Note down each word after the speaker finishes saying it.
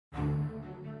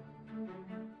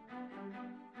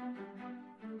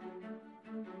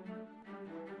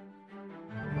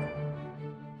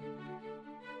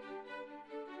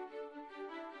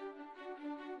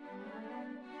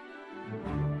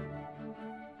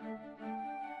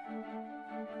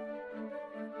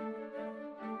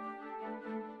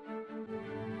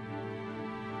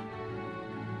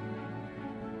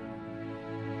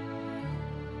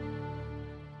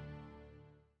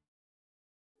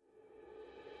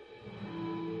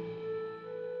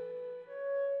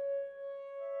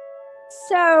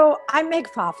So I'm Meg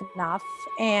Fofonoff,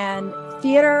 and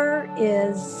theater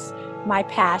is my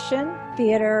passion.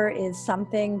 Theater is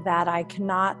something that I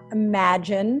cannot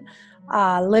imagine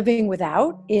living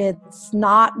without. It's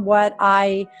not what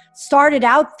I started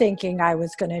out thinking I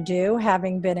was going to do,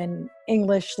 having been an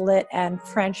English lit and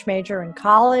French major in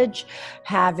college,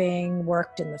 having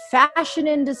worked in the fashion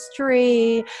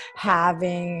industry,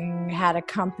 having had a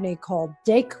company called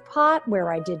Decoupage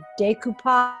where I did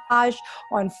decoupage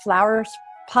on flower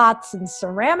pots and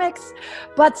ceramics.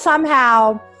 But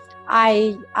somehow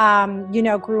I,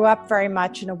 grew up very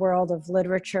much in a world of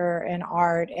literature and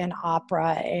art and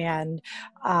opera, and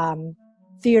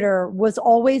theater was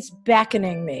always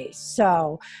beckoning me.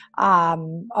 So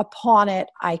upon it,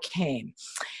 I came.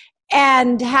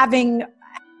 And having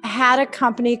had a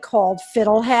company called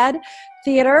Fiddlehead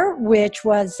Theater, which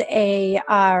was a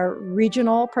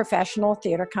regional professional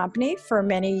theater company for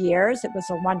many years, it was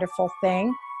a wonderful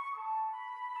thing.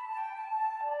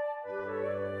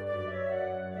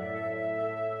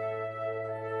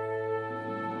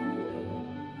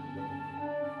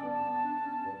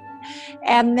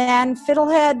 And then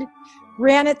Fiddlehead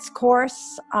ran its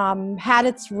course, had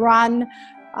its run,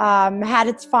 had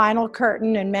its final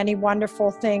curtain, and many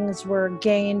wonderful things were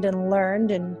gained and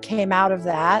learned and came out of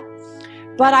that.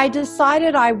 But I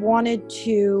decided I wanted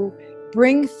to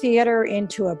bring theater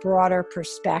into a broader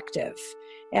perspective.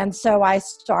 And so I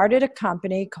started a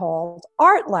company called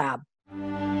Art Lab.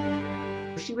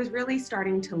 She was really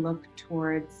starting to look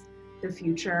towards the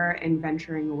future and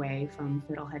venturing away from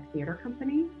Fiddlehead Theater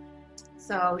Company.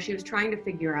 So she was trying to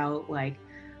figure out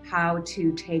how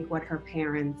to take what her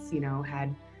parents,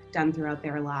 had done throughout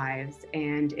their lives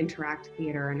and interact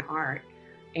theater and art,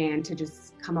 and to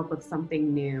just come up with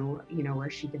something new, where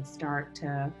she could start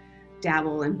to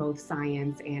dabble in both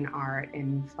science and art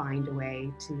and find a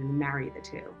way to marry the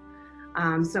two.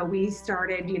 So we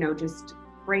started, just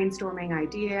brainstorming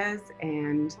ideas,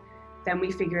 and then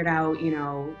we figured out,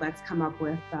 let's come up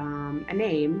with a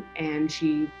name, and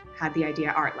she had the idea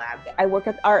Art Lab. I work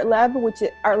at Art Lab, which is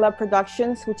Art Lab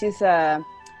Productions, which is a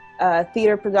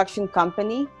theater production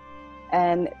company,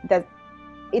 and that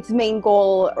its main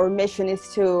goal or mission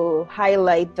is to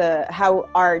highlight how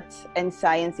art and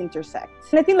science intersect.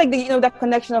 And I think that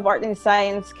connection of art and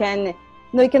science can,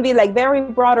 it can be very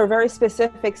broad or very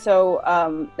specific. So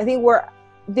I think we're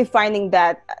defining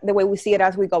that the way we see it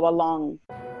as we go along.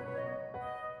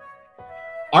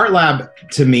 Art Lab,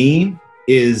 to me,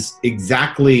 is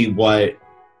exactly what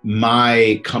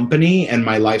my company and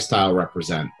my lifestyle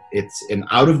represent. It's an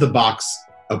out-of-the-box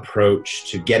approach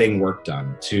to getting work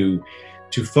done, to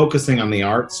focusing on the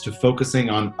arts, to focusing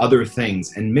on other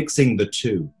things and mixing the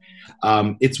two.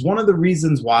 It's one of the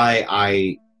reasons why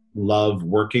I love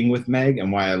working with Meg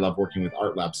and why I love working with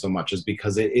Art Lab so much, is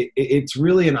because it's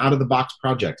really an out-of-the-box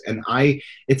project. And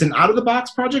it's an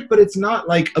out-of-the-box project, but it's not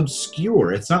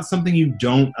obscure. It's not something you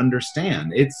don't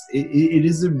understand. It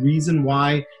is a reason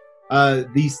why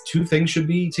these two things should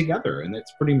be together, and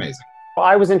it's pretty amazing. Well,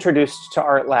 I was introduced to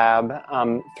Art Lab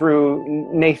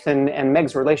through Nathan and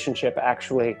Meg's relationship,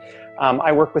 actually.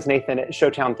 I work with Nathan at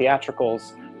Showtown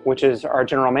Theatricals, which is our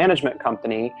general management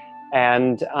company.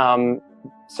 And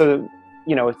so,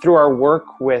 through our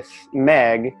work with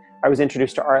Meg, I was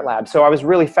introduced to Art Lab. So I was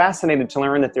really fascinated to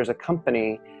learn that there's a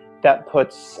company that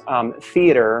puts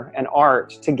theater and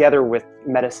art together with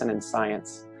medicine and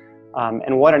science.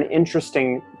 And what an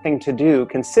interesting thing to do,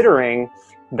 considering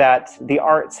that the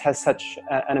arts has such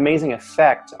an amazing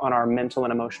effect on our mental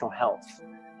and emotional health.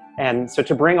 And so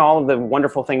to bring all of the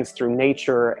wonderful things through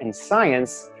nature and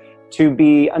science to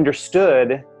be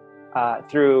understood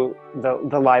through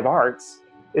the live arts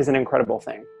is an incredible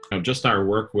thing. Just our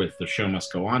work with the Show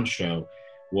Must Go On show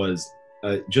was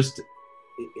just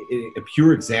a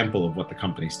pure example of what the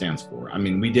company stands for. I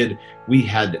mean, we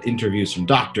had interviews from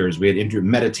doctors, we had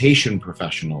meditation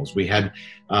professionals, we had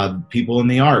people in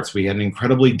the arts, we had an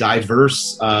incredibly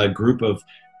diverse group of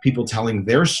people telling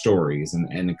their stories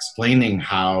and explaining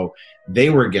how they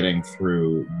were getting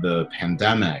through the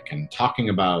pandemic and talking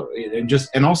about it,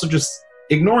 and also just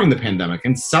ignoring the pandemic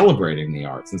and celebrating the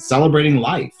arts and celebrating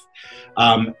life.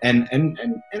 And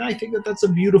I think that that's a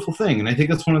beautiful thing. And I think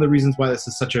that's one of the reasons why this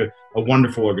is such a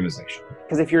wonderful organization.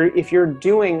 Because if you're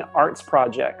doing arts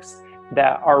projects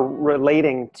that are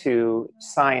relating to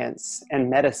science and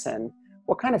medicine,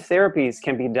 what kind of therapies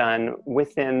can be done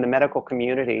within the medical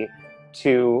community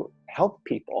to help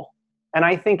people? And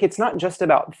I think it's not just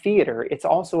about theater, it's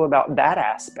also about that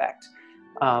aspect.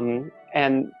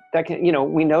 And that can,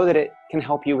 we know that it can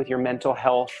help you with your mental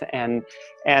health, and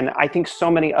I think so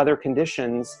many other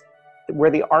conditions where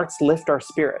the arts lift our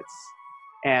spirits.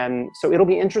 And so it'll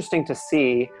be interesting to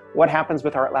see what happens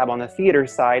with Art Lab on the theater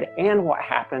side and what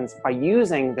happens by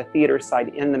using the theater side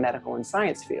in the medical and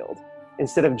science field,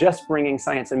 instead of just bringing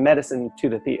science and medicine to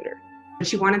the theater.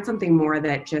 She wanted something more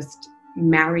that just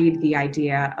married the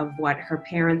idea of what her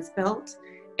parents built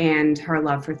and her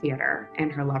love for theater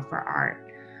and her love for art.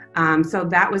 So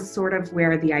that was sort of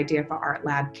where the idea for Art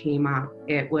Lab came up.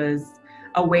 It was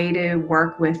a way to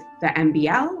work with the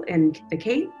MBL and the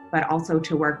Cape, but also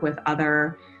to work with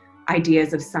other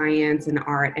ideas of science and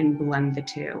art and blend the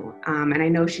two. And I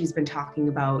know she's been talking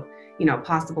about,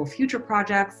 possible future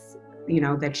projects,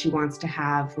 that she wants to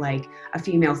have like a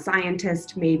female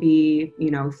scientist, maybe,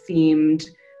 themed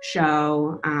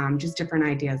show, just different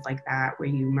ideas like that where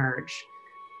you merge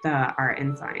the art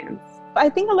and science. I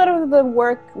think a lot of the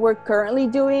work we're currently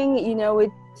doing,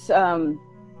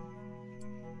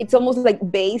 it's almost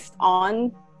like based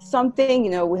on something.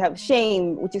 We have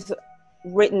Shame, which is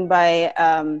written by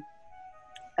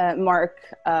Mark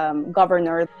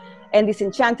Governor, and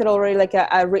Disenchanted already like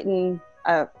a written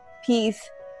piece.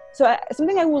 So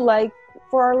something I would like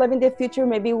for our Live in the Future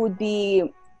maybe would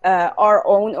be our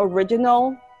own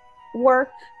original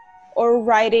work or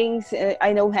writings.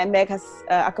 I know Meg has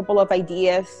a couple of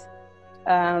ideas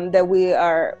that we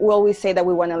always say that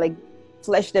we want to like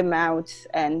flesh them out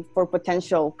and for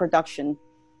potential production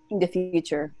in the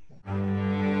future.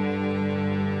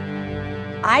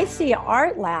 I see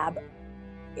Art Lab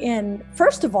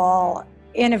first of all,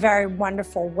 in a very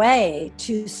wonderful way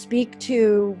to speak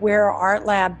to where Art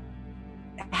Lab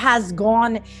has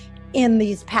gone in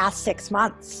these past 6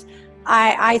 months.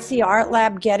 I see Art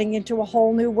Lab getting into a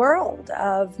whole new world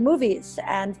of movies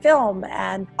and film,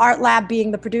 and Art Lab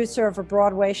being the producer of a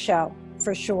Broadway show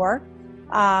for sure.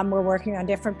 We're working on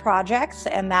different projects,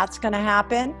 and that's going to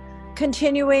happen.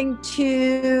 Continuing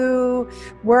to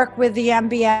work with the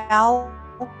MBL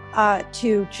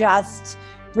to just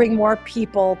bring more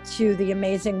people to the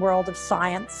amazing world of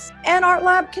science. And Art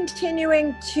Lab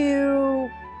continuing to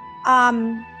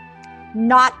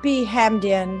not be hemmed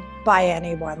in by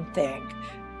any one thing,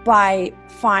 by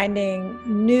finding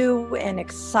new and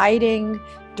exciting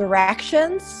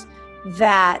directions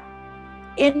that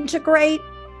integrate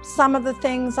some of the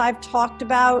things I've talked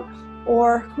about,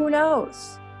 or who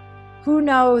knows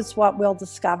what we'll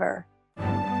discover